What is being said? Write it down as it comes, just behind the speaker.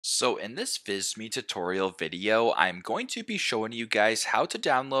So in this Visme tutorial video, I'm going to be showing you guys how to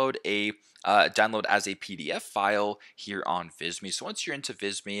download as a PDF file here on Visme. So once you're into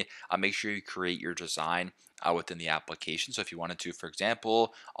Visme, make sure you create your design within the application. So if you wanted to, for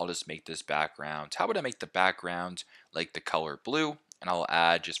example, I'll just make this background. How would I make the background like the color blue? And I'll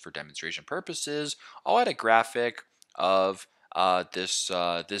add, just for demonstration purposes, I'll add a graphic of this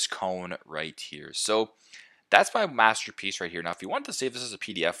cone right here. So that's my masterpiece right here. Now, if you want to save this as a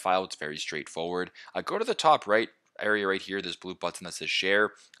PDF file, it's very straightforward. Go to the top right area right here, this blue button that says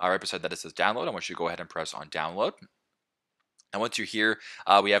share. Right beside that it says download. I want you to go ahead and press on download. And once you're here,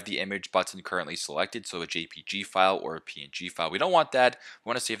 we have the image button currently selected, so a JPG file or a PNG file. We don't want that. We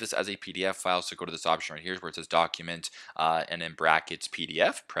want to save this as a PDF file, so go to this option right here where it says document and in brackets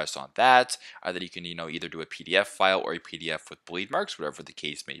PDF. Press on that. Then you can either do a PDF file or a PDF with bleed marks, whatever the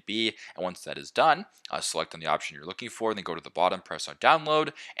case may be. And once that is done, select on the option you're looking for, and then go to the bottom, press on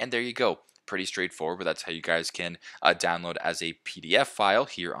download, and there you go. Pretty straightforward, but that's how you guys can download as a PDF file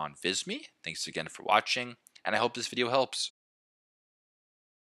here on Visme. Thanks again for watching, and I hope this video helps.